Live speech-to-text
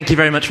you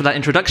very much for that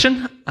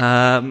introduction.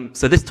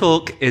 So this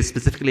talk is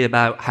specifically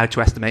about how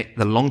to estimate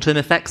the long-term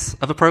effects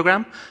of a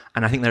program,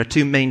 and I think there are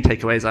two main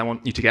takeaways I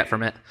want you to get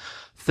from it.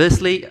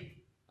 Firstly,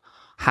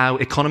 how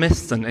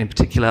economists, and in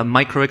particular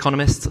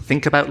microeconomists,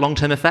 think about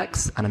long-term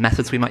effects and the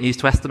methods we might use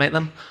to estimate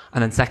them.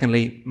 And then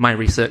secondly, my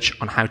research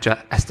on how to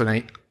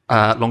estimate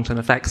long-term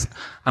effects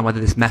and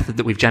whether this method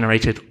that we've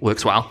generated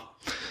works well.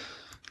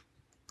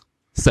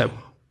 So,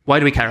 why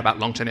do we care about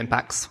long-term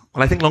impacts?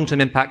 Well, I think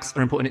long-term impacts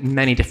are important in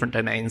many different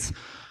domains.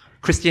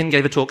 Christian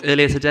gave a talk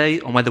earlier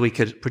today on whether we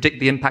could predict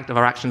the impact of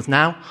our actions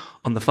now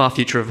on the far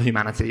future of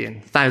humanity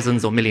in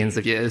thousands or millions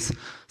of years.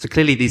 So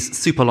clearly these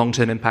super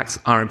long-term impacts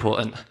are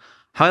important.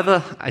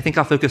 However, I think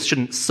our focus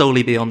shouldn't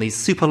solely be on these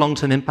super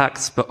long-term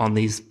impacts, but on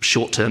these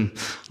short-term,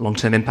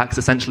 long-term impacts,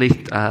 essentially.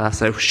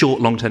 So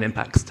short, long-term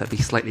impacts, to be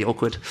slightly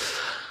awkward.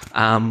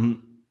 There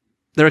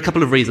are a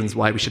couple of reasons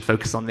why we should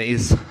focus on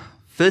these.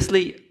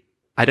 Firstly,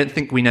 I don't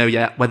think we know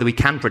yet whether we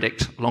can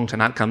predict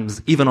long-term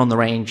outcomes, even on the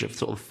range of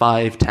sort of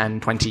 5, 10,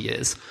 20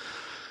 years.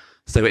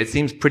 So it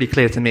seems pretty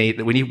clear to me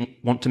that we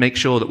want to make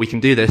sure that we can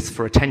do this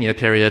for a 10-year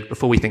period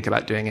before we think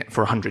about doing it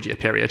for a 100-year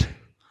period.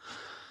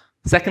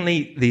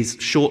 Secondly, these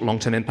short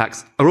long-term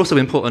impacts are also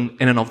important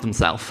in and of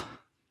themselves.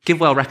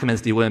 GiveWell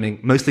recommends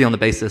deworming mostly on the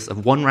basis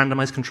of one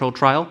randomized controlled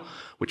trial,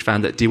 which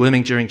found that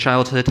deworming during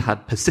childhood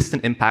had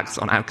persistent impacts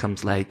on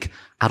outcomes like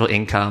adult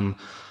income,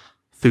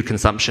 food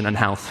consumption and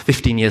health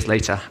 15 years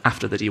later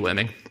after the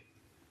deworming.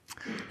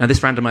 Now, this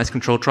randomized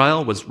controlled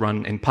trial was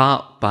run in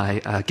part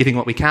by Giving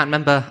What We Can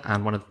member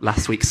and one of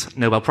last week's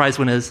Nobel Prize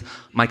winners,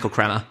 Michael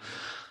Kremer.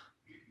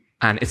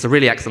 And it's a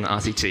really excellent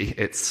RCT.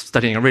 It's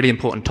studying a really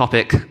important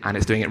topic and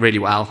it's doing it really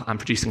well and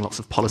producing lots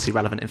of policy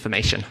relevant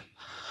information.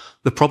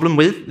 The problem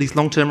with these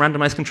long-term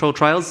randomized controlled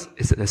trials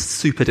is that they're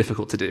super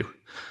difficult to do.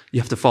 You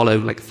have to follow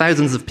like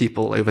thousands of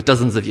people over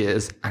dozens of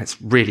years, and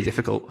it's really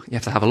difficult. You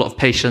have to have a lot of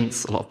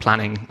patience, a lot of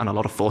planning, and a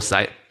lot of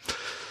foresight.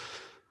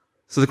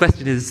 So the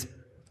question is,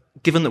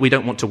 given that we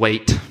don't want to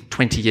wait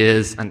 20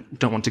 years and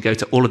don't want to go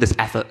to all of this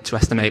effort to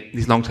estimate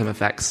these long-term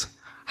effects,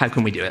 how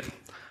can we do it?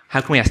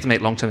 How can we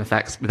estimate long-term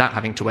effects without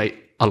having to wait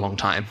a long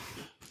time?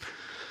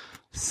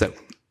 So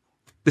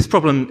this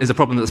problem is a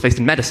problem that's faced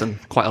in medicine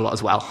quite a lot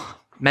as well.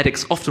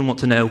 Medics often want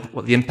to know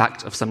what the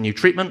impact of some new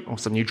treatment or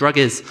some new drug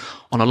is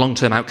on a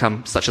long-term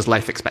outcome, such as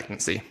life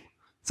expectancy.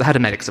 So how do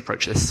medics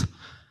approach this?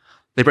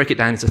 They break it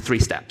down into 3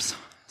 steps.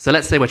 So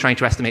let's say we're trying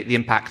to estimate the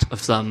impact of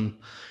some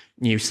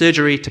new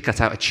surgery to cut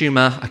out a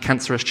tumor, a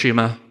cancerous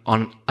tumor,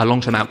 on a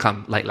long-term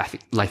outcome like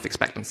life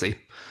expectancy.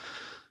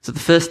 So the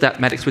first step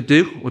medics would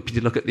do would be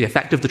to look at the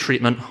effect of the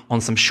treatment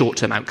on some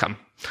short-term outcome,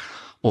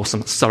 or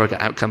some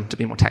surrogate outcome to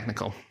be more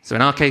technical. So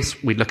in our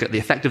case, we'd look at the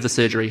effect of the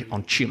surgery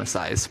on tumor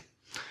size.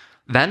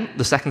 Then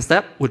the second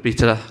step would be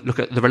to look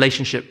at the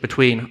relationship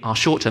between our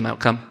short-term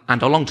outcome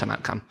and our long-term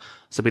outcome.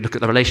 So we look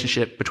at the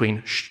relationship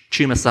between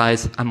tumor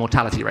size and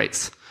mortality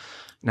rates.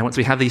 Now, once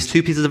we have these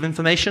 2 pieces of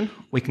information,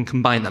 we can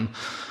combine them.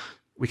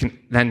 We can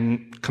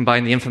then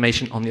combine the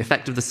information on the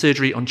effect of the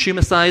surgery on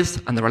tumor size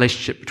and the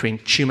relationship between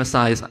tumor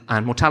size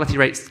and mortality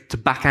rates to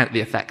back out the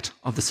effect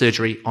of the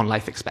surgery on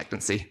life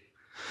expectancy.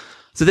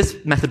 So this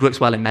method works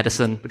well in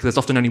medicine because there's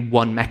often only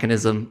one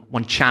mechanism,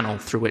 one channel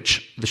through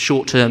which the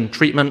short-term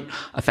treatment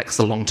affects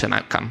the long-term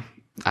outcome.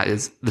 That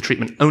is, the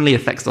treatment only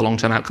affects the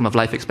long-term outcome of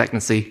life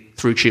expectancy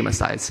through tumor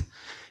size.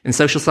 In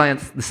social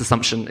science, this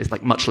assumption is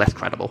like much less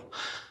credible.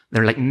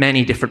 There are like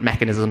many different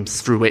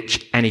mechanisms through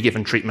which any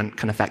given treatment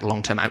can affect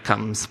long-term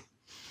outcomes.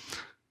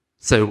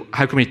 So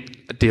how can we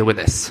deal with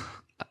this?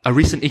 A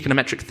recent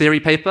econometric theory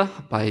paper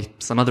by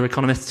some other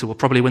economists who will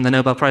probably win the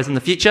Nobel Prize in the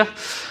future,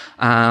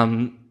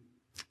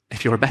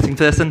 if you're a betting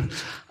person,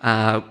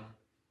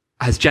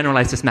 has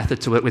generalized this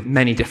method to work with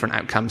many different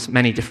outcomes,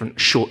 many different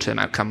short-term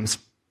outcomes.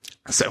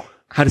 So,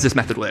 how does this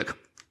method work?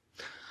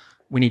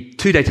 We need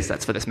 2 data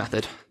sets for this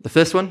method. The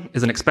first one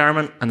is an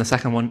experiment, and the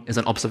second one is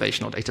an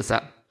observational data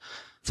set.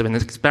 So in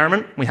this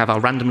experiment, we have our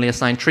randomly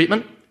assigned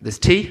treatment, this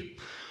T.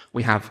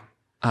 We have,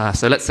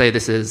 so let's say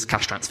this is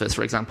cash transfers,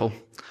 for example.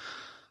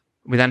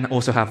 We then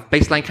also have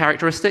baseline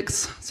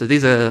characteristics. So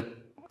these are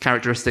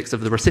characteristics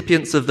of the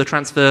recipients of the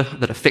transfer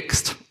that are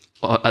fixed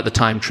at the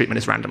time treatment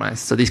is randomized.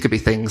 So these could be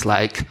things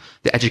like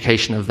the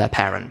education of their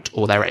parent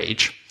or their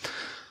age.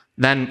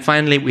 Then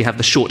finally, we have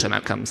the short-term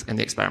outcomes in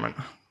the experiment.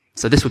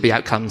 So this would be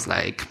outcomes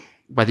like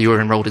whether you're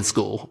enrolled in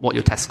school, what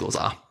your test scores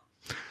are.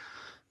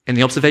 In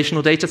the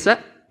observational data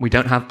set, we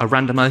don't have a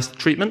randomized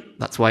treatment.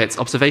 That's why it's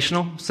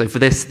observational. So for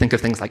this, think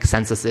of things like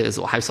censuses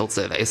or household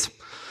surveys.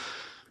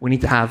 We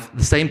need to have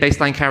the same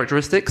baseline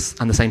characteristics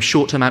and the same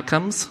short-term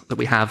outcomes that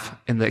we have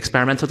in the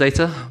experimental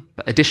data.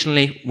 But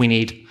additionally, we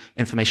need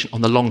information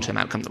on the long-term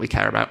outcome that we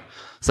care about.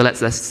 So let's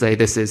say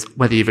this is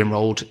whether you've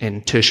enrolled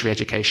in tertiary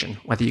education,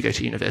 whether you go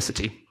to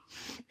university.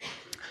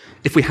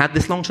 If we had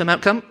this long-term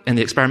outcome in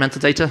the experimental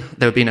data,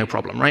 there would be no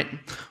problem, right?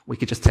 We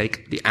could just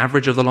take the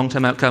average of the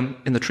long-term outcome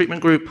in the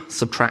treatment group,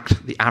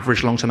 subtract the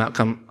average long-term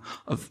outcome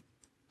of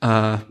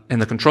in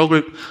the control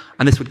group,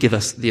 and this would give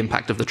us the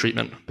impact of the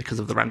treatment because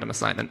of the random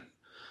assignment.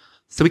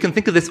 So we can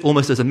think of this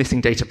almost as a missing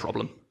data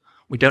problem.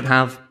 We don't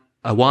have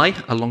a Y,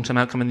 a long-term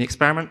outcome in the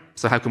experiment.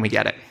 So how can we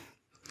get it?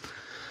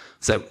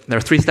 So there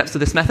are 3 steps to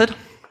this method.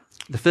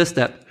 The first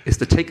step is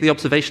to take the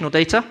observational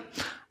data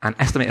and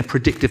estimate a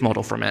predictive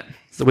model from it.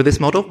 So with this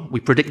model,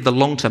 we predict the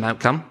long-term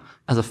outcome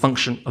as a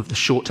function of the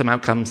short-term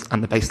outcomes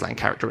and the baseline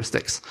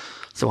characteristics.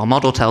 So our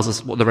model tells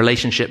us what the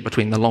relationship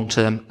between the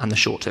long-term and the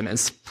short-term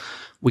is.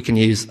 We can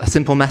use a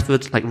simple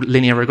method like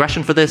linear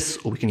regression for this,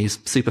 or we can use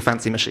super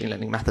fancy machine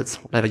learning methods,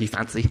 whatever you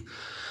fancy.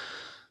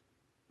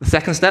 The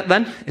second step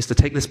then is to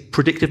take this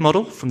predictive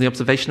model from the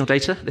observational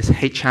data, this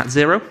H hat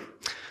 0,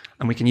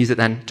 and we can use it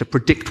then to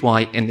predict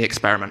Y in the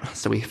experiment.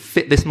 So we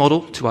fit this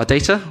model to our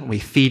data, we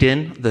feed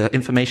in the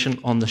information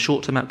on the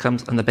short-term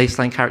outcomes and the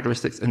baseline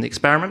characteristics in the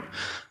experiment,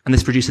 and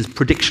this produces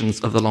predictions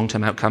of the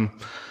long-term outcome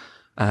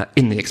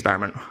in the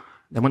experiment.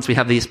 Then once we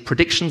have these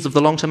predictions of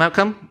the long-term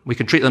outcome, we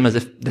can treat them as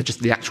if they're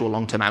just the actual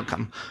long-term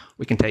outcome.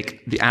 We can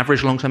take the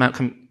average long-term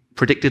outcome,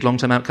 predicted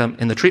long-term outcome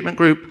in the treatment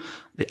group,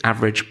 the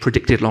average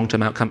predicted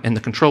long-term outcome in the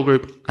control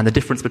group, and the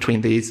difference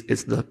between these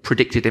is the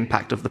predicted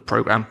impact of the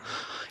program,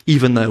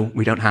 even though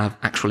we don't have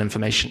actual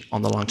information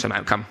on the long-term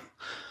outcome.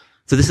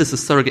 So this is the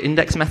surrogate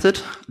index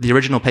method. The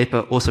original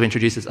paper also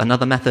introduces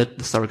another method,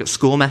 the surrogate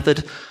score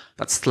method.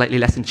 That's slightly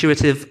less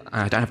intuitive.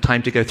 I don't have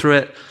time to go through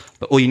it,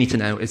 but all you need to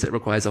know is it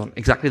requires on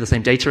exactly the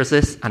same data as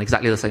this and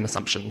exactly the same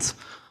assumptions.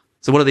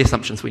 So what are the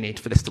assumptions we need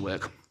for this to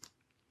work?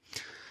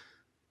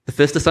 The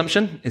first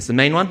assumption is the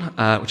main one,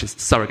 which is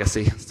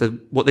surrogacy. So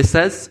what this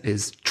says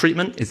is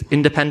treatment is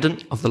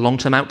independent of the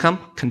long-term outcome,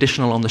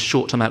 conditional on the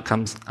short-term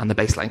outcomes and the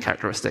baseline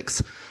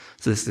characteristics.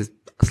 So this is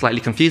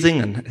slightly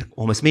confusing and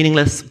almost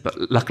meaningless,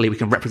 but luckily we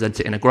can represent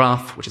it in a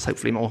graph, which is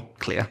hopefully more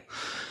clear.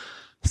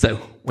 So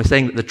we're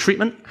saying that the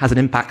treatment has an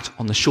impact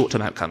on the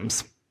short-term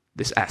outcomes,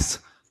 this S.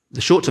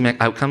 The short-term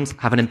outcomes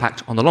have an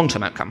impact on the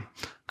long-term outcome,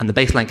 and the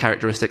baseline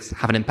characteristics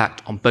have an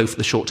impact on both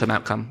the short-term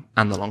outcome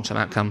and the long-term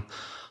outcome.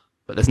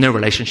 But there's no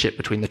relationship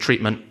between the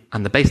treatment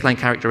and the baseline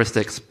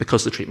characteristics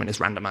because the treatment is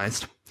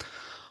randomized.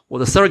 What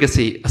the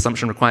surrogacy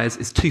assumption requires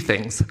is 2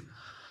 things.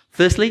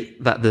 Firstly,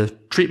 that the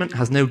treatment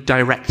has no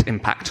direct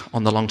impact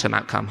on the long-term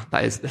outcome.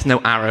 That is, there's no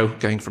arrow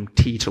going from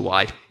T to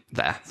Y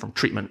there, from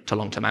treatment to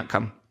long-term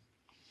outcome.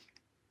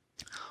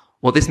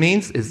 What this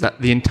means is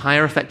that the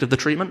entire effect of the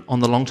treatment on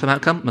the long-term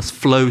outcome must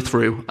flow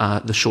through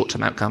the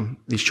short-term outcome.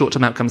 These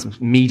short-term outcomes must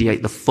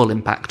mediate the full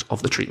impact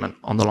of the treatment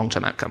on the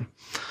long-term outcome.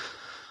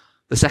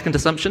 The second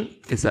assumption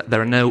is that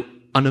there are no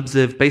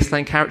unobserved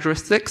baseline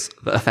characteristics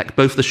that affect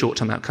both the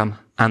short-term outcome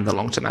and the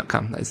long-term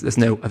outcome. There's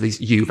no of these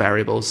U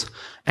variables.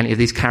 Any of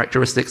these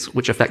characteristics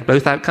which affect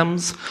both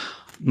outcomes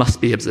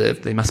must be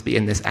observed. They must be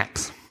in this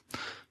X.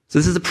 So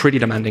this is a pretty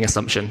demanding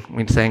assumption.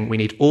 We're saying we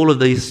need all of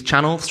these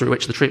channels through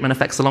which the treatment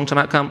affects the long-term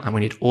outcome, and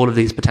we need all of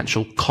these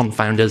potential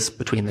confounders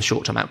between the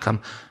short-term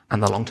outcome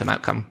and the long-term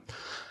outcome.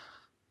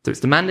 So it's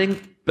demanding,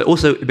 but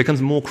also it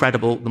becomes more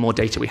credible the more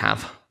data we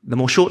have. The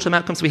more short-term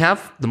outcomes we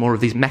have, the more of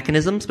these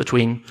mechanisms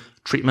between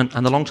treatment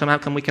and the long-term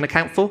outcome we can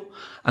account for,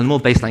 and the more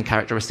baseline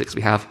characteristics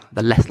we have,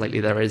 the less likely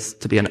there is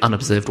to be an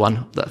unobserved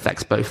one that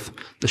affects both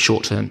the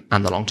short-term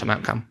and the long-term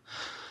outcome.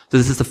 So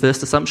this is the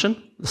first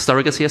assumption, the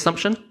surrogacy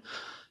assumption.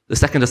 The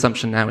second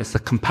assumption now is the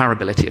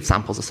comparability of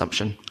samples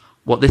assumption.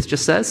 What this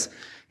just says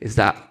is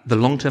that the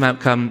long-term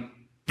outcome,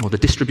 or the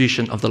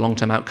distribution of the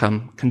long-term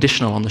outcome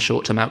conditional on the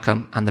short-term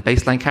outcome and the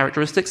baseline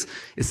characteristics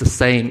is the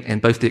same in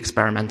both the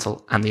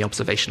experimental and the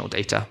observational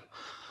data.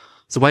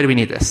 So why do we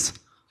need this?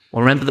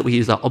 Well, remember that we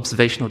use our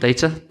observational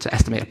data to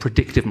estimate a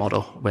predictive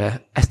model. We're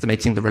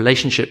estimating the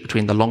relationship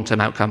between the long-term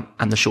outcome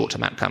and the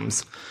short-term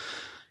outcomes.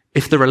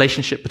 If the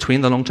relationship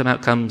between the long-term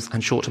outcomes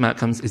and short-term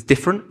outcomes is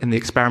different in the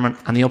experiment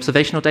and the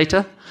observational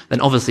data,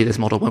 then obviously this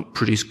model won't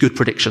produce good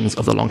predictions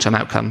of the long-term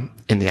outcome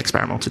in the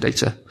experimental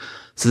data.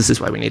 So this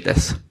is why we need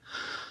this.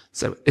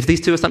 So if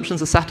these 2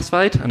 assumptions are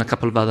satisfied, and a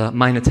couple of other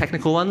minor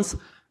technical ones,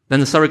 then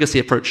the surrogacy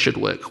approach should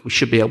work. We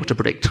should be able to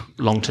predict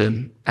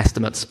long-term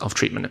estimates of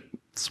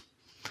treatments.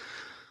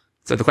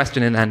 So the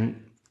question is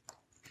then,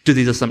 do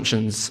these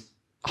assumptions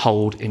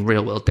hold in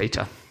real-world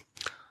data?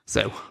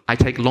 So I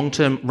take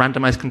long-term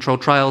randomized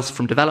controlled trials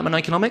from development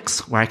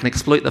economics, where I can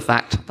exploit the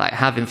fact that I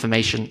have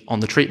information on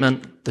the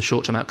treatment, the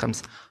short-term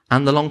outcomes,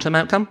 and the long-term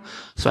outcome.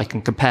 So I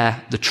can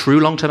compare the true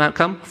long-term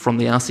outcome from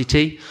the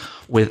RCT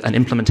with an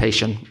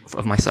implementation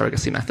of my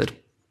surrogacy method.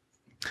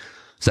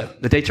 So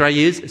the data I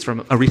use is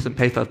from a recent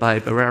paper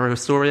by Barrero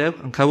Sorio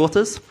and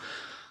co-authors,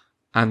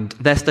 and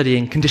they're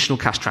studying conditional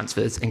cash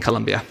transfers in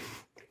Colombia.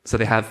 So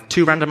they have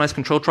 2 randomized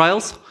controlled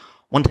trials.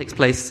 One takes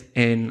place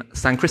in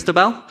San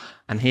Cristobal,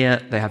 and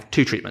here they have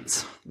 2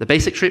 treatments. The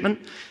basic treatment,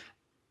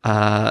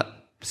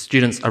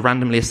 students are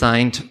randomly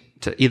assigned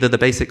to either the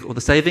basic or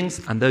the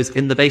savings, and those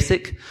in the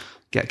basic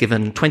get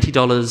given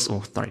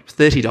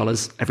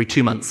 $30 every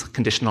 2 months,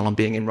 conditional on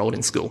being enrolled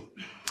in school.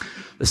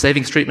 The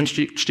savings treatment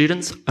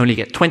students only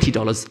get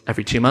 $20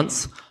 every 2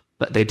 months,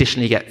 but they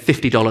additionally get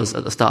 $50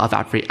 at the start of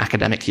every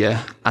academic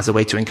year as a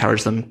way to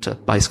encourage them to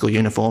buy school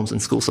uniforms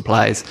and school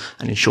supplies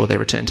and ensure they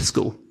return to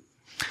school.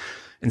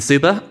 In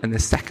Suba, in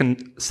this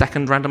second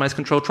randomized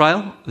control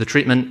trial, the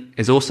treatment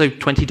is also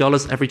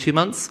 $20 every 2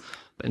 months,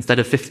 But instead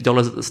of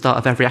 $50 at the start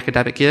of every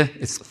academic year,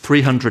 it's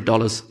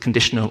 $300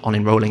 conditional on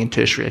enrolling in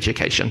tertiary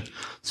education,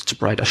 so to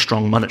provide a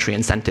strong monetary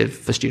incentive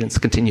for students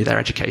to continue their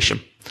education.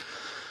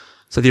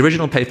 So the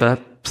original paper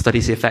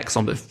studies the effects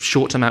on both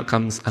short-term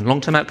outcomes and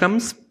long-term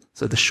outcomes.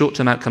 So the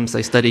short-term outcomes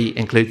they study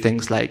include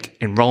things like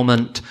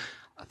enrollment,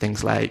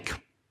 things like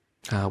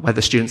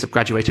whether students have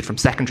graduated from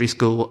secondary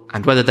school,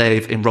 and whether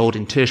they've enrolled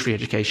in tertiary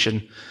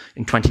education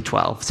in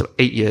 2012, so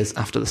 8 years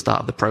after the start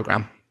of the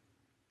program.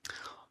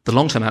 The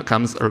long-term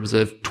outcomes are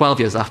observed 12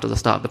 years after the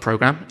start of the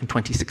program in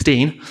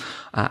 2016,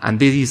 and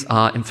these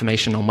are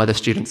information on whether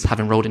students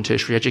have enrolled in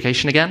tertiary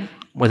education again,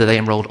 whether they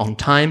enrolled on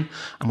time,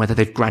 and whether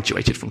they've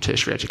graduated from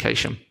tertiary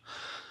education.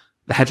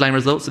 The headline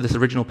results of this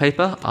original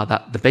paper are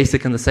that the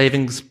basic and the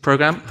savings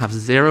program have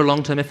zero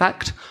long-term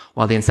effect,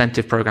 while the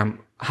incentive program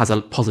has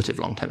a positive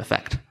long-term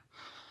effect.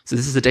 So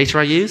this is the data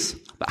I use,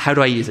 but how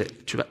do I use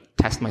it to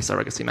test my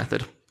surrogacy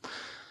method?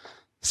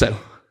 So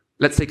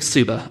let's take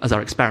SUBA as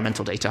our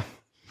experimental data.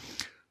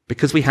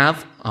 Because we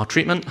have our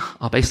treatment,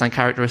 our baseline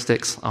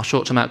characteristics, our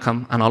short-term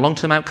outcome, and our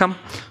long-term outcome,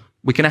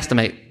 we can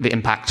estimate the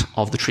impact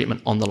of the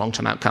treatment on the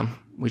long-term outcome.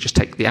 We just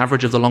take the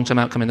average of the long-term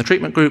outcome in the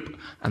treatment group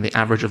and the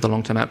average of the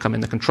long-term outcome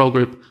in the control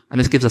group, and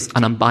this gives us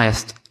an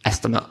unbiased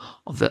estimate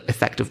of the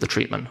effect of the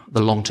treatment,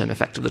 the long-term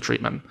effect of the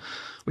treatment.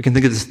 We can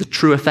think of this as the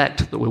true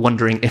effect that we're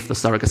wondering if the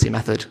surrogacy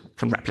method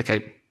can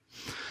replicate.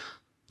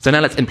 So now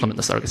let's implement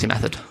the surrogacy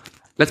method.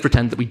 Let's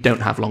pretend that we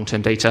don't have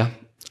long-term data.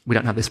 We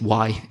don't have this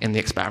Y in the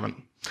experiment.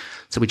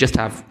 So we just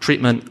have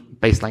treatment,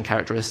 baseline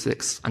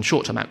characteristics, and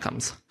short-term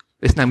outcomes.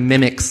 This now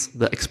mimics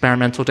the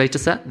experimental data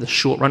set, the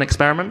short-run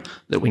experiment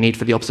that we need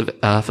for the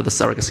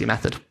surrogacy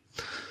method.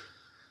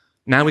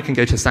 Now we can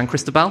go to San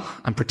Cristobal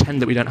and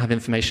pretend that we don't have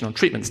information on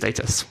treatment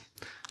status.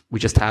 We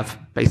just have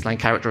baseline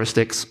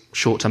characteristics,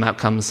 short-term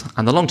outcomes,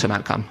 and the long-term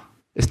outcome.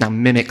 This now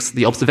mimics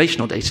the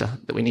observational data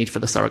that we need for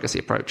the surrogacy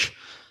approach.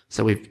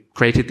 So we've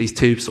created these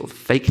two sort of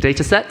fake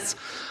data sets,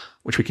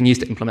 which we can use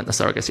to implement the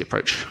surrogacy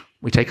approach.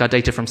 We take our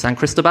data from San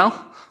Cristobal,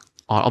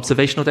 our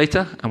observational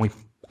data, and we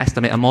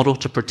estimate a model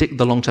to predict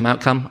the long-term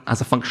outcome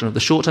as a function of the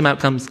short-term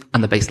outcomes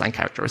and the baseline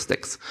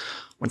characteristics.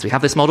 Once we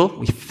have this model,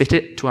 we fit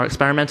it to our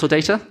experimental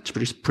data to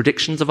produce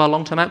predictions of our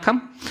long-term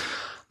outcome.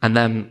 And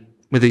then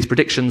with these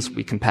predictions,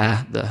 we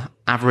compare the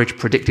average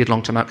predicted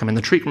long-term outcome in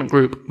the treatment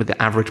group with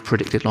the average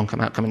predicted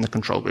long-term outcome in the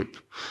control group.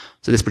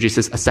 So this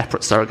produces a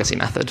separate surrogacy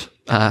method,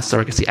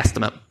 surrogacy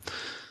estimate.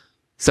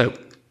 So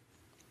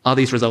are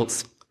these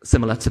results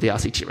similar to the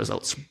RCT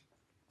results?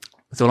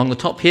 So along the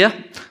top here,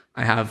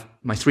 I have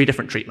my 3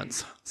 different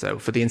treatments. So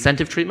for the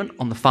incentive treatment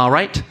on the far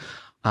right,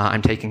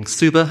 I'm taking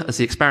SUBA as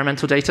the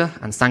experimental data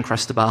and San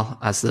Cristobal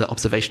as the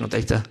observational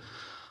data.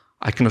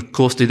 I can, of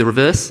course, do the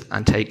reverse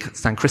and take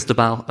San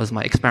Cristobal as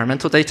my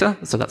experimental data.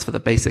 So that's for the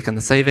basic and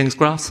the savings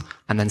graphs.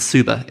 And then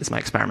SUBA is my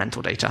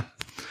experimental data.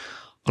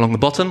 Along the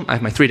bottom, I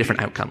have my 3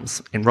 different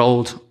outcomes: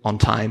 enrolled, on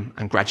time,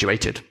 and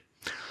graduated.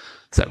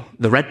 So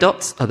the red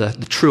dots are the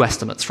true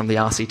estimates from the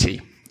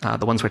RCT,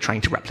 the ones we're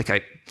trying to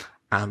replicate.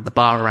 And the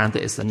bar around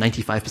it is the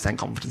 95%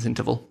 confidence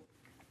interval.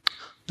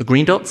 The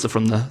green dots are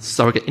from the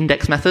surrogate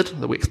index method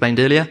that we explained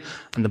earlier,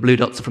 and the blue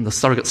dots are from the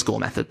surrogate score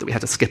method that we had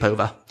to skip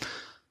over.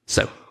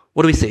 So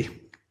what do we see?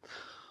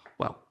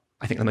 Well,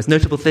 I think the most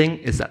notable thing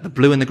is that the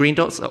blue and the green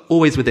dots are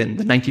always within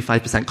the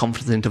 95%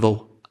 confidence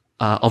interval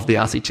of the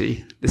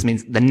RCT. This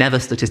means they're never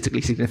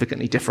statistically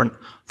significantly different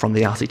from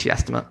the RCT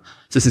estimate.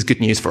 So this is good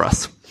news for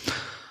us.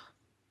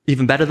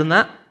 Even better than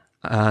that,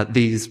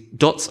 these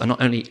dots are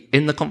not only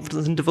in the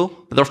confidence interval,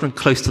 but they're often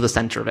close to the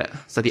center of it.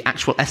 So the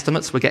actual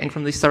estimates we're getting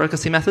from these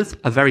surrogacy methods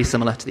are very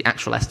similar to the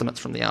actual estimates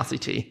from the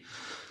RCT.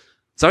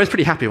 So I was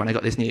pretty happy when I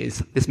got this news.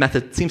 This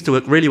method seems to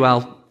work really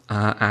well,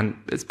 and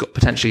it's got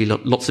potentially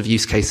lots of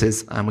use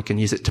cases, and we can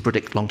use it to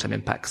predict long-term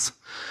impacts.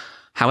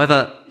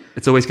 However,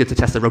 it's always good to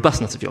test the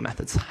robustness of your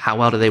methods. How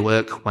well do they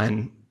work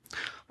when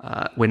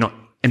we're not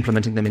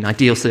implementing them in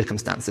ideal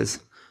circumstances?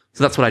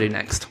 So that's what I do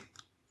next.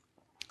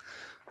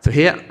 So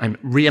here, I'm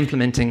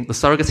re-implementing the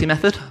surrogacy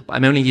method, but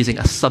I'm only using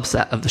a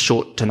subset of the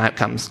short-term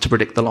outcomes to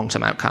predict the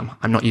long-term outcome.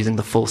 I'm not using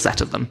the full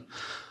set of them.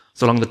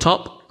 So along the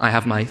top, I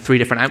have my 3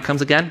 different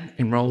outcomes again: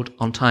 enrolled,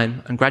 on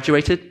time, and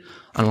graduated.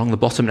 And along the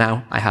bottom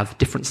now, I have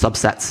different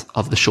subsets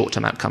of the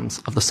short-term outcomes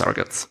of the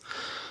surrogates.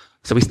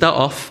 So we start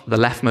off the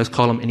leftmost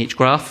column in each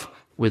graph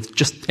with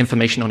just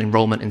information on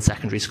enrollment in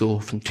secondary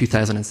school from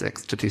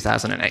 2006 to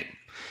 2008.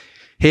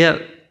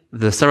 Here,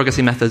 the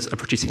surrogacy methods are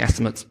producing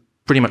estimates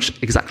pretty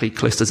much exactly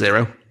close to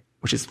 0,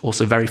 which is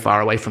also very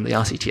far away from the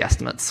RCT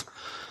estimates.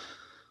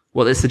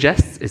 What this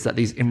suggests is that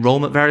these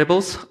enrollment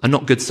variables are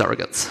not good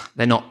surrogates.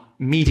 They're not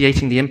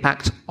mediating the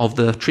impact of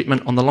the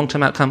treatment on the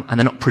long-term outcome, and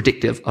they're not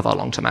predictive of our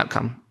long-term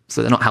outcome.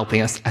 So they're not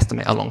helping us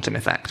estimate a long-term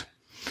effect.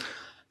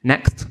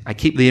 Next, I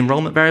keep the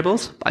enrollment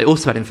variables, but I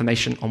also add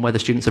information on whether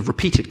students have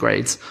repeated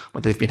grades,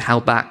 whether they've been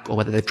held back, or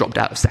whether they've dropped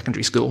out of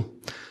secondary school.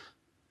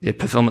 The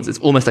performance is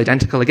almost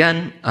identical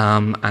again,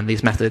 and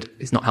this method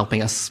is not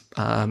helping us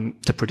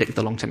to predict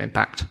the long-term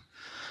impact.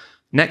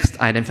 Next,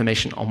 I add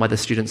information on whether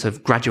students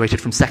have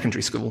graduated from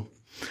secondary school.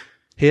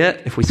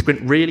 Here, if we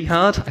squint really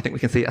hard, I think we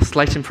can see a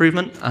slight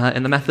improvement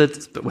in the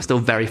methods, but we're still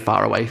very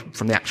far away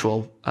from the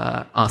actual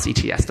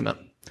RCT estimate.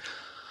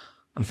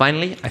 And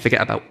finally, I forget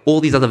about all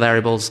these other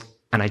variables,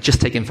 and I just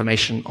take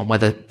information on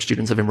whether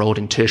students have enrolled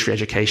in tertiary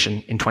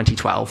education in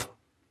 2012.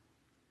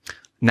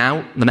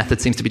 Now, the method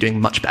seems to be doing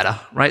much better,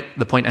 right?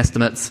 The point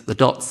estimates, the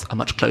dots, are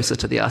much closer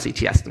to the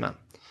RCT estimate.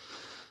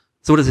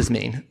 So what does this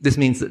mean? This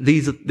means that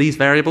these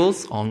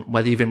variables on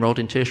whether you've enrolled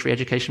in tertiary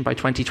education by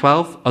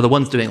 2012 are the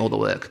ones doing all the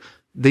work.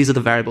 These are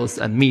the variables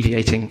that are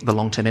mediating the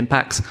long-term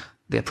impacts.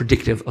 They're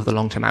predictive of the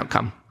long-term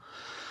outcome.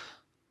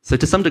 So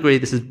to some degree,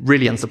 this is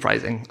really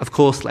unsurprising. Of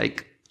course,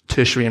 like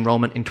tertiary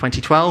enrollment in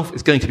 2012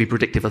 is going to be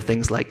predictive of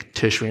things like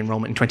tertiary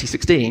enrollment in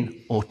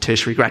 2016 or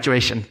tertiary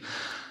graduation.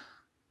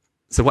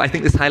 So what I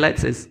think this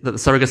highlights is that the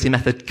surrogacy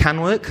method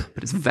can work,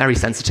 but it's very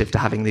sensitive to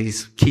having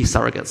these key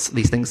surrogates,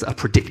 these things that are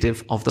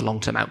predictive of the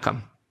long-term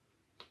outcome.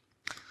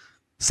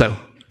 So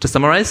to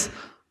summarize,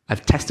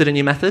 I've tested a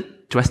new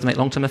method to estimate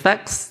long-term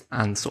effects,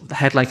 and sort of the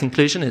headline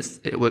conclusion is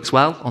it works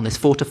well on this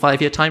 4 to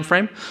 5 year time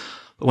frame.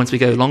 But once we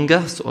go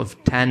longer, sort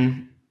of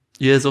 10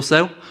 years or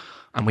so,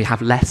 and we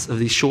have less of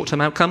these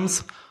short-term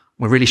outcomes,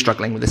 we're really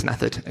struggling with this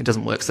method. It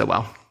doesn't work so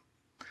well.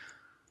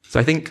 So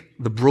I think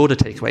the broader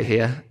takeaway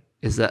here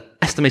is that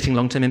estimating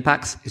long-term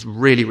impacts is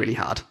really, really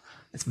hard.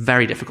 It's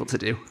very difficult to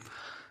do.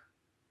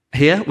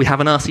 Here, we have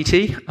an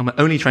RCT, and we're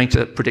only trying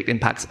to predict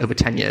impacts over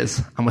 10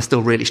 years, and we're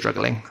still really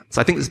struggling.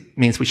 So I think this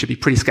means we should be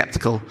pretty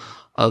skeptical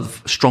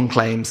of strong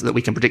claims that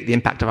we can predict the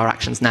impact of our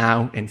actions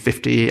now in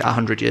 50,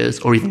 100 years,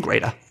 or even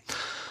greater.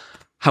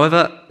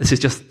 However, this is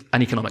just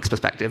an economics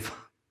perspective.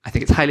 I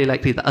think it's highly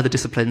likely that other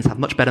disciplines have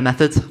much better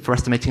methods for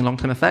estimating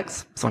long-term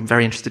effects, so I'm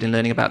very interested in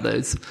learning about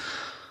those.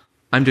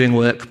 I'm doing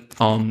work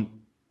on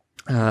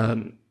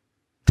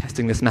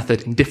testing this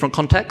method in different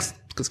contexts,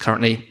 because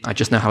currently I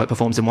just know how it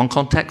performs in one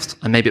context,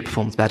 and maybe it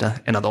performs better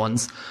in other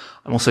ones.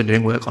 I'm also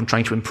doing work on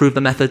trying to improve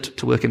the method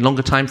to work in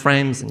longer time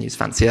frames and use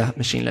fancier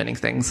machine learning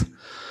things.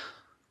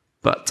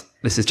 But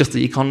this is just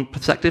the econ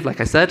perspective,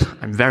 like I said.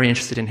 I'm very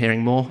interested in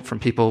hearing more from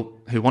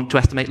people who want to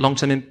estimate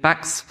long-term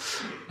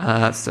impacts.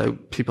 So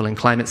people in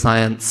climate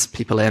science,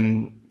 people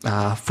in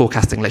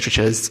forecasting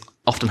literatures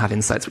often have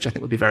insights which I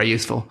think would be very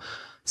useful.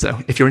 So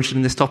if you're interested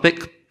in this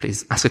topic,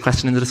 please ask a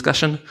question in the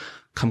discussion,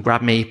 come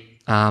grab me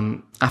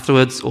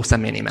afterwards, or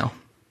send me an email.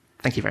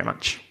 Thank you very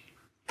much.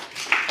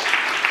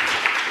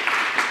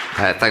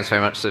 Thanks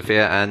very much,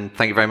 Sophia, and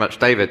thank you very much,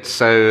 David.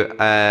 So,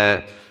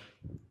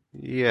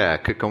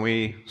 can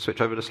we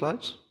switch over to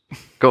slides?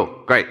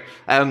 Cool, great.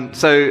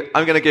 So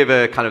I'm going to give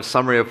a kind of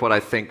summary of what I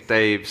think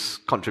Dave's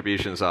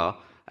contributions are.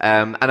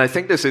 And I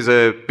think this is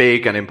a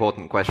big and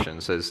important question.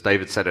 So as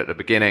David said at the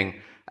beginning,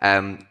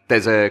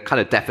 there's a kind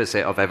of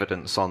deficit of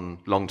evidence on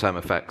long-term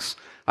effects.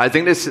 I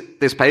think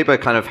this paper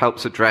kind of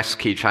helps address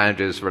key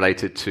challenges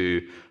related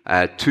to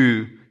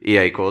two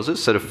EA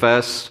causes. So the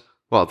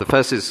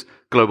first is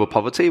global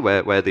poverty,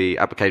 where the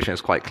application is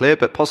quite clear,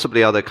 but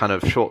possibly other kind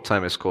of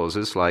short-termist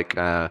causes like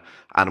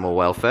animal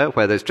welfare,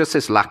 where there's just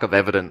this lack of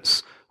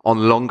evidence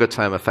on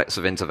longer-term effects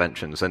of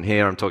interventions. And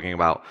here I'm talking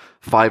about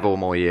 5 or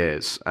more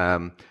years.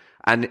 And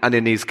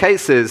in these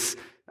cases,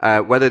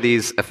 whether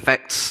these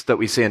effects that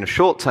we see in the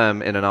short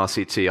term in an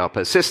RCT are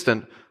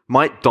persistent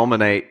might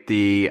dominate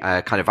the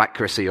kind of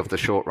accuracy of the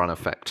short-run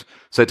effect.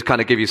 So to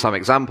kind of give you some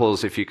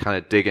examples, if you kind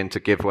of dig into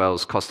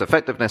GiveWell's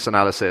cost-effectiveness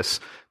analysis,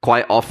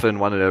 quite often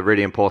one of the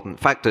really important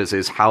factors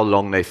is how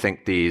long they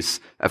think these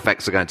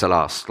effects are going to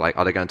last. Like,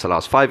 are they going to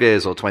last 5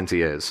 years or 20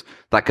 years?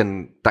 That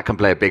can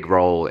play a big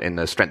role in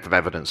the strength of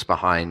evidence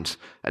behind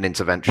an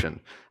intervention.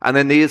 And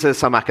then these are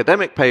some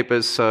academic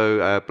papers.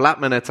 So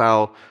Blattman et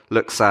al.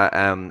 Looks at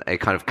a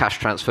kind of cash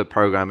transfer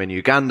program in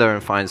Uganda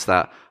and finds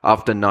that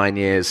after 9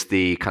 years,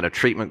 the kind of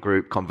treatment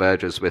group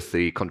converges with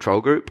the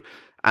control group.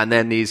 And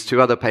then these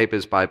two other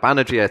papers by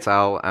Banerjee et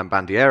al. And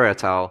Bandiera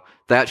et al.,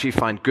 they actually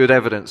find good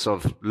evidence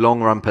of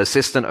long-run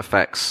persistent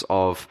effects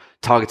of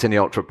targeting the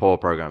ultra-poor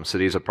programs. So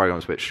these are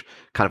programs which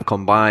kind of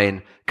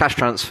combine cash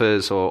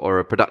transfers or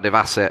a productive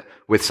asset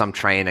with some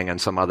training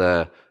and some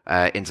other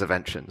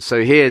interventions.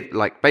 So here,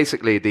 like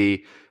basically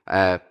the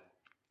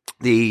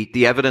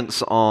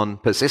evidence on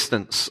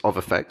persistence of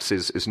effects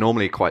is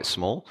normally quite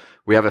small.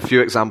 We have a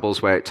few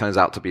examples where it turns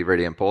out to be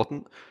really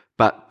important.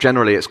 But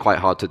generally, it's quite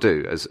hard to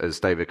do, as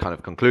David kind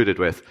of concluded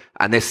with.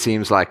 And this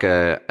seems like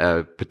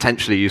a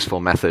potentially useful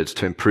method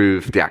to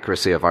improve the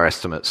accuracy of our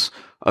estimates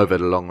over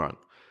the long run.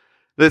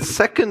 The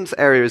second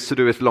area is to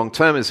do with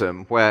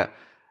long-termism, where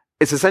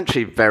it's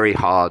essentially very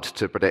hard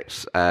to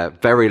predict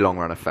very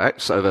long-run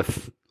effects over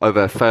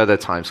further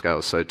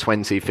timescales, so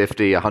 20,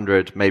 50,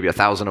 100, maybe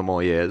 1,000 or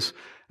more years.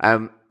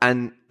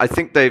 And I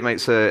think Dave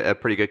makes a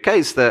pretty good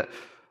case that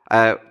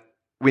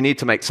we need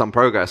to make some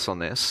progress on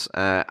this.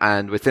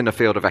 And within the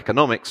field of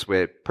economics,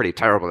 we're pretty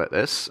terrible at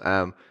this.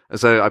 And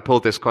so I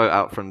pulled this quote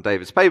out from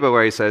David's paper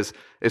where he says,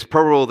 it's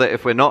probable that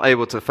if we're not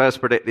able to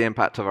first predict the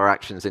impact of our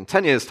actions in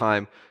 10 years'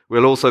 time,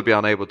 we'll also be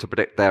unable to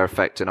predict their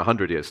effect in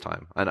 100 years'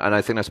 time. And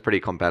I think that's pretty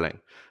compelling.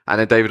 And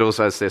then David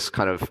also has this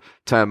kind of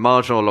term,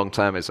 marginal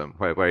long-termism,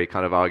 where he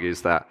kind of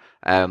argues that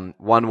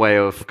one way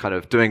of kind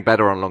of doing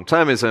better on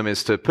long-termism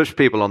is to push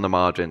people on the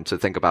margin to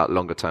think about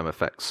longer-term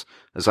effects.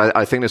 And so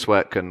I think this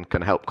work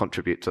can help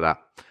contribute to that.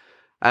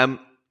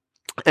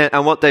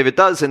 And what David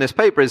does in this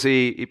paper is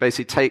he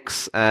basically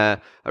takes a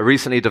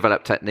recently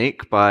developed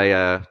technique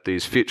by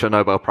these future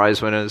Nobel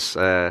Prize winners,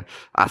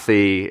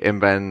 Athi,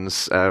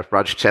 Imbens,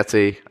 Raj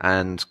Chetty,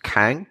 and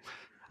Kang.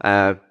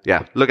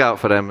 Look out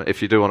for them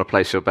if you do want to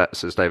place your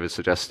bets, as David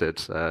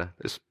suggested.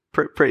 It's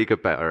pretty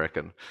good bet, I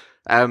reckon.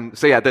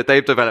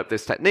 They've developed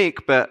this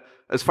technique, but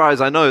as far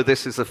as I know,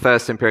 this is the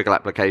first empirical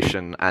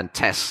application and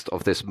test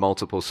of this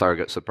multiple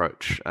surrogates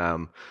approach.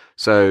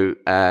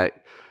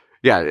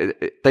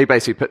 They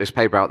basically put this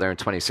paper out there in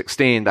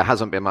 2016. There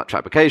hasn't been much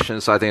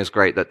application, so I think it's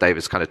great that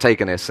David's kind of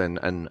taken this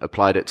and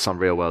applied it to some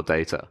real-world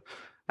data.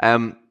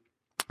 So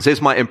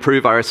this might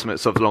improve our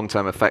estimates of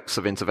long-term effects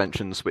of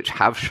interventions which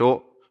have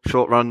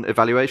short-run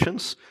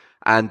evaluations,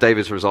 and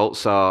David's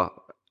results are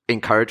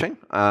encouraging.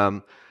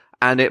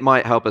 And it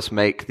might help us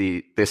make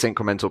this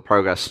incremental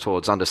progress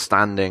towards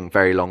understanding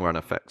very long-run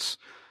effects.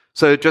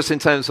 So just in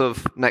terms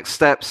of next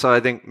steps, so I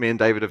think me and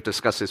David have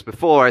discussed this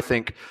before. I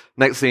think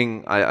next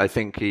thing I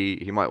think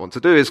he might want to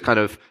do is kind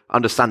of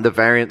understand the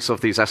variance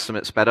of these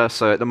estimates better.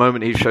 So at the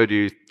moment, he showed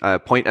you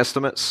point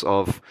estimates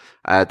of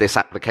this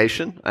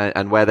application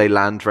and where they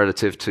land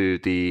relative to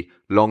the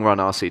long-run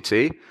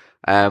RCT.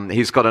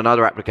 He's got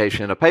another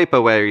application in a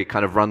paper where he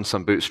kind of runs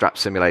some bootstrap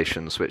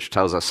simulations, which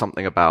tells us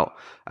something about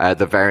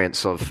the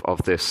variance of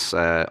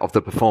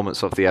the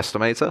performance of the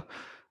estimator.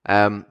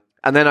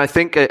 And then I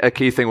think a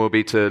key thing will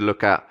be to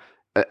look at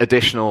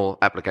additional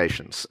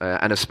applications,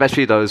 and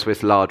especially those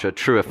with larger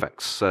true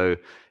effects. So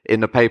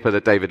in the paper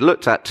that David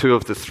looked at, 2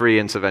 of the 3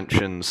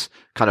 interventions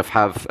kind of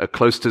have a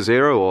close to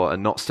zero or a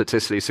not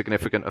statistically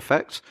significant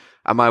effect.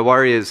 And my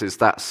worry is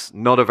that's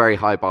not a very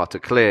high bar to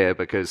clear,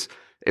 because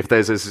if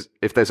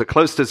there's a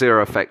close to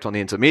zero effect on the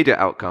intermediate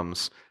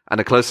outcomes and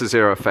a close to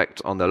zero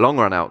effect on the long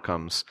run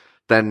outcomes,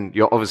 then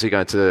you're obviously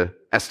going to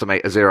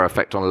estimate a zero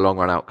effect on the long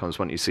run outcomes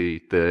when you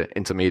see the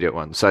intermediate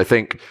one. So I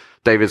think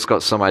David's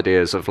got some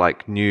ideas of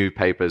like new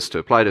papers to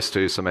apply this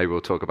to, so maybe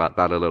we'll talk about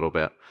that a little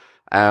bit.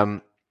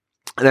 And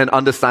then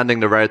understanding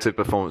the relative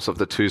performance of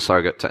the 2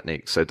 surrogate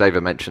techniques. So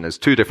David mentioned there's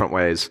 2 different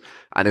ways,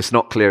 and it's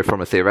not clear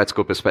from a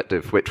theoretical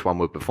perspective which one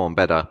would perform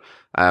better.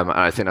 And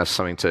I think that's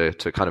something to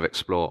kind of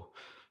explore.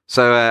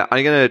 So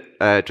I'm going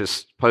to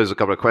just pose a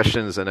couple of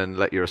questions and then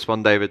let you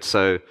respond, David.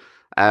 So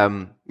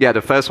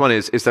the first one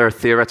is there a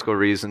theoretical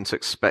reason to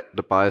expect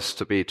the bias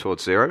to be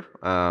towards zero?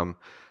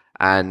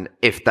 And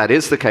if that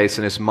is the case,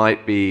 then this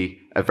might be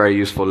a very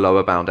useful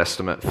lower bound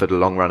estimate for the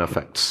long run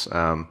effects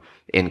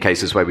in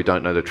cases where we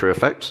don't know the true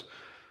effect.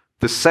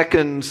 The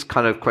second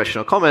kind of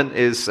question or comment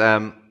is,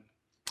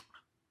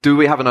 do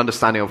we have an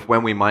understanding of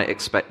when we might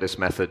expect this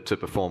method to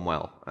perform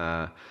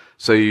well?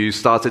 So you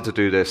started to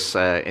do this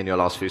in your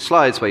last few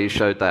slides, where you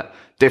showed that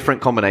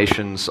different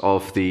combinations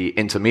of the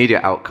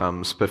intermediate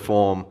outcomes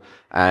perform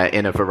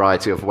in a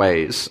variety of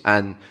ways.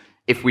 And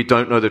if we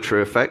don't know the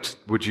true effect,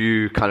 would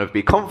you kind of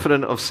be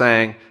confident of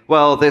saying,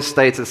 well, this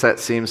data set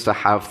seems to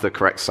have the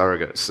correct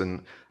surrogates?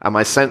 And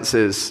my sense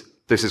is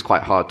this is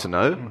quite hard to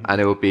know,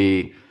 and it will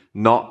be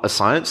not a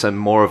science and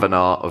more of an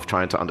art of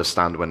trying to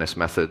understand when this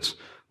method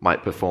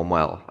might perform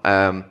well.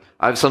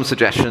 I have some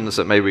suggestions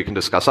that maybe we can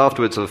discuss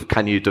afterwards of,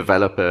 can you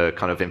develop a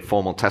kind of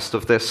informal test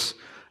of this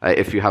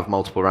if you have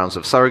multiple rounds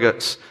of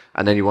surrogates,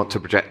 and then you want to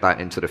project that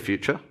into the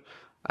future.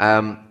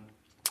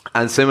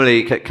 And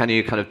similarly, can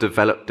you kind of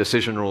develop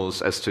decision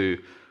rules as to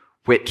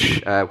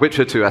which are 2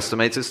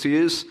 estimators to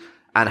use,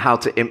 and how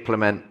to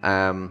implement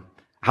the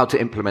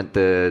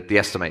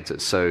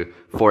estimators? So,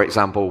 for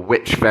example,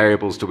 which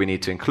variables do we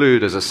need to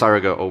include as a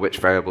surrogate, or which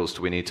variables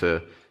do we need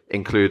to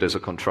include as a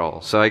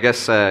control? So I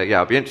guess,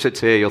 I'd be interested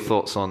to hear your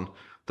thoughts on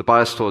the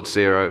bias towards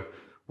zero,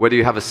 whether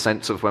you have a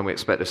sense of when we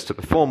expect this to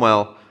perform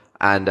well,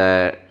 and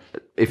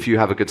if you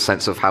have a good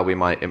sense of how we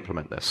might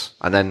implement this.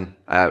 And then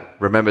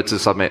remember to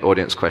submit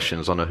audience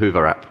questions on a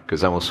Hoover app,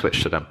 because then we'll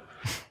switch to them.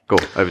 Cool.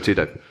 Over to you,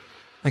 Dave.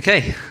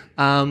 Okay.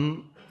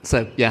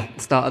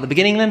 Start at the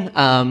beginning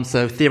then.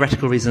 So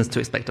theoretical reasons to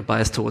expect a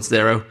bias towards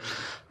zero.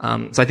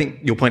 So I think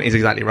your point is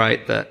exactly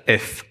right, that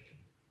if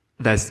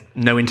there's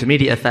no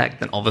intermediate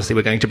effect, then obviously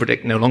we're going to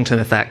predict no long-term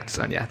effects.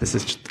 And this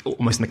is just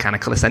almost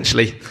mechanical,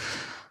 essentially.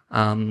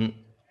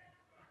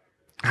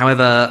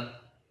 However,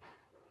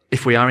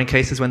 if we are in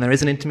cases when there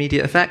is an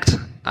intermediate effect,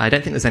 I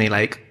don't think there's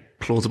any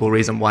plausible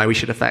reason why we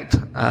should expect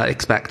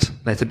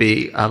there to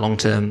be a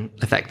long-term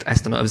effect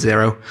estimate of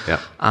zero.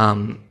 Yeah.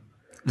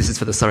 This is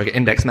for the surrogate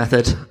index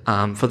method.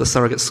 For the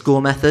surrogate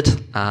score method,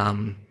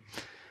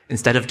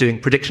 instead of doing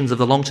predictions of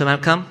the long-term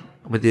outcome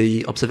with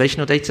the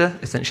observational data,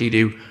 essentially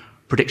you do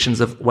predictions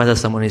of whether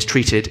someone is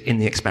treated in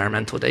the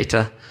experimental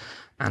data.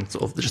 And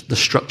sort of just the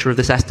structure of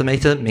this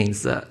estimator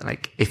means that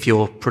if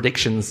your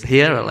predictions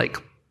here are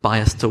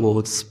biased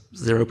towards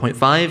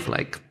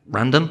 0.5,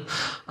 random,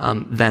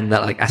 then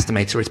that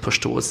estimator is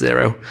pushed towards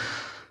zero.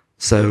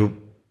 So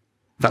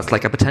that's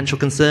like a potential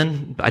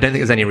concern, but I don't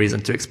think there's any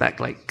reason to expect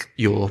like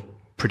your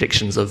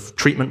predictions of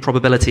treatment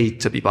probability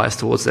to be biased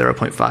towards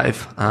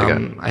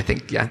 0.5. I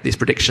think, yeah, these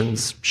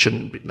predictions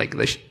shouldn't be like,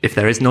 if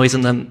there is noise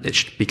in them, it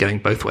should be going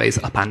both ways,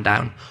 up and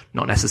down,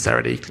 not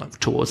necessarily like,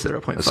 towards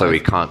 0.5. So we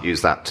can't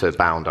use that to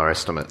bound our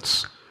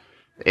estimates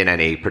in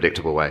any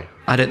predictable way?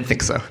 I don't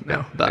think so,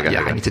 no. But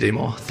I need to do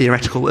more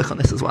theoretical work on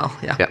this as well,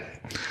 yeah.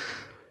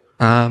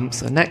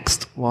 So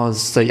next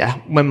was,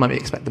 when might we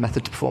expect the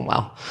method to perform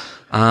well?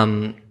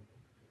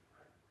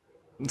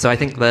 So I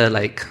think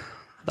the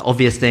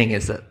obvious thing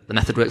is that the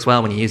method works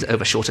well when you use it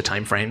over shorter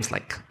time frames.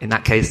 Like in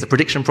that case, the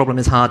prediction problem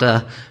is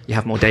harder. You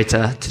have more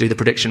data to do the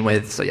prediction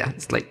with. So yeah,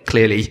 it's like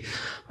clearly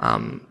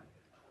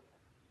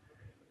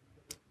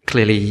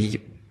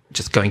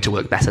just going to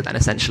work better then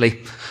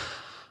essentially.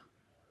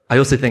 I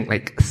also think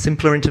like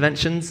simpler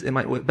interventions, it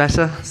might work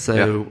better.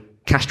 So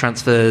cash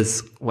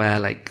transfers where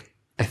like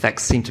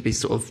effects seem to be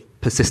sort of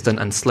persistent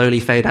and slowly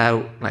fade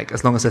out. Like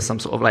as long as there's some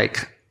sort of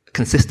like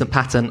consistent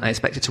pattern, I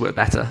expect it to work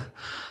better.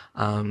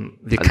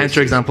 The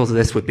counter examples of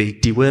this would be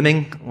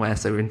deworming, where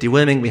so in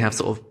deworming we have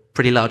sort of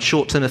pretty large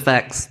short-term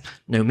effects,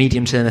 no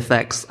medium-term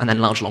effects, and then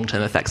large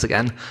long-term effects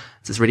again.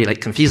 It's this really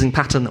like confusing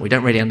pattern that we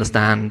don't really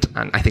understand,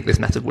 and I think this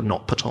method would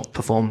not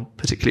perform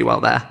particularly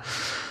well there.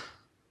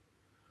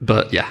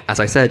 But yeah, as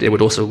I said, it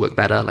would also work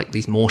better, like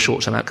these more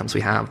short-term outcomes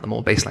we have, the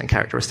more baseline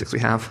characteristics we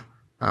have.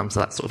 So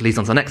that sort of leads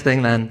on to the next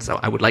thing then. So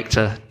I would like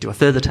to do a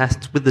further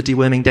test with the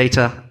deworming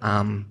data.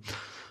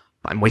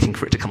 I'm waiting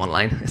for it to come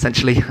online,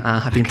 essentially.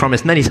 I've been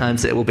promised many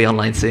times that it will be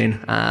online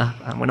soon,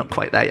 and we're not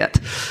quite there yet.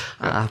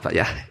 But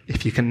yeah,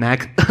 if you can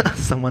nag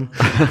someone,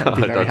 that would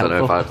be very helpful. I don't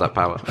know if I have that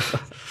power.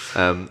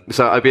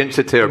 So I'd be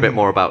interested to hear a bit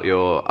more about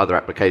your other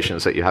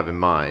applications that you have in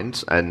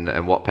mind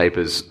and what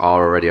papers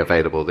are already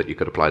available that you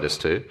could apply this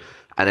to.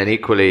 And then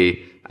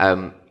equally,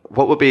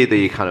 what would be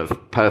the kind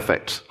of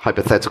perfect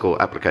hypothetical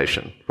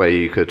application where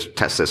you could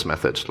test this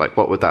method? Like,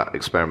 what would that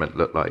experiment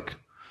look like?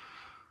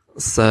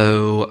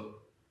 So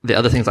the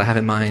other things I have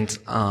in mind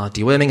are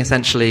deworming,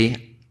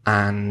 essentially,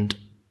 and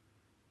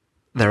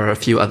there are a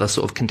few other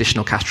sort of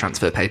conditional cash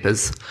transfer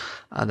papers.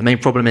 The main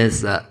problem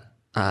is that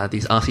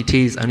these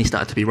RCTs only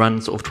started to be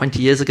run sort of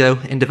 20 years ago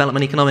in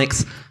development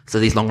economics, so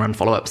these long-run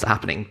follow-ups are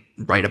happening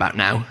right about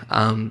now.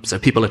 So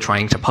people are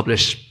trying to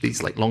publish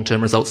these like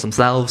long-term results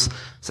themselves,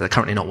 so they're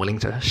currently not willing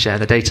to share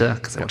the data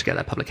because they want to get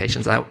their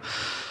publications out.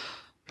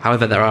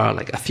 However, there are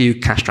like a few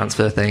cash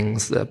transfer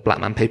things, the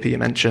Blackman paper you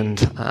mentioned,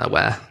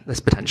 where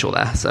there's potential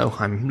there. So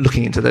I'm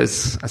looking into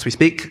those as we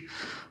speak.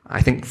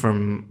 I think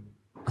from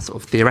a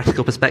sort of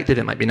theoretical perspective,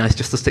 it might be nice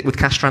just to stick with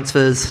cash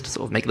transfers to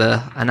sort of make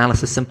the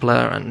analysis simpler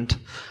and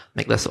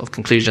make the sort of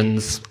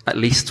conclusions at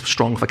least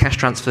strong for cash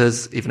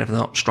transfers, even if they're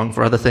not strong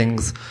for other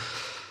things.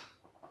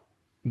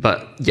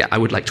 But yeah, I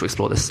would like to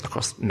explore this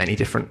across many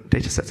different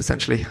data sets,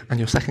 essentially. And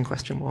your second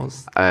question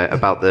was?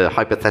 About the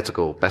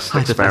hypothetical best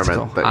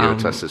experiment that you would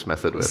test this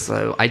method with.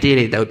 So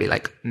ideally, there would be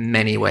like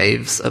many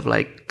waves of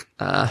like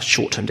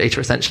short-term data,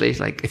 essentially.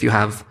 Like if you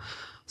have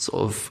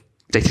sort of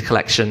data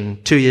collection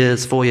 2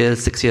 years, 4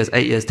 years, 6 years,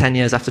 8 years, 10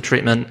 years after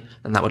treatment,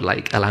 then that would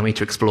like allow me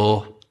to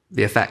explore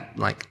the effect.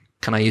 Like,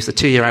 can I use the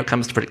 2-year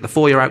outcomes to predict the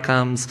 4-year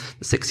outcomes,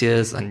 the 6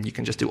 years, and you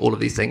can just do all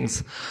of these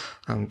things.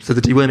 So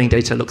the deworming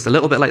data looks a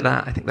little bit like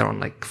that. I think they're on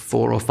like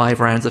 4 or 5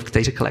 rounds of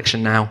data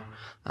collection now.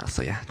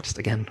 So yeah, just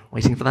again,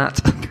 waiting for that.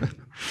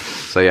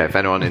 So yeah, if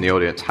anyone in the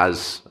audience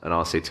has an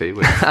RCT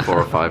with 4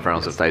 or 5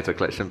 rounds of data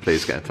collection,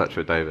 please get in touch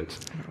with David.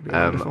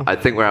 I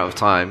think we're out of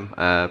time.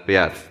 But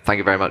yeah, thank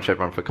you very much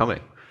everyone for coming.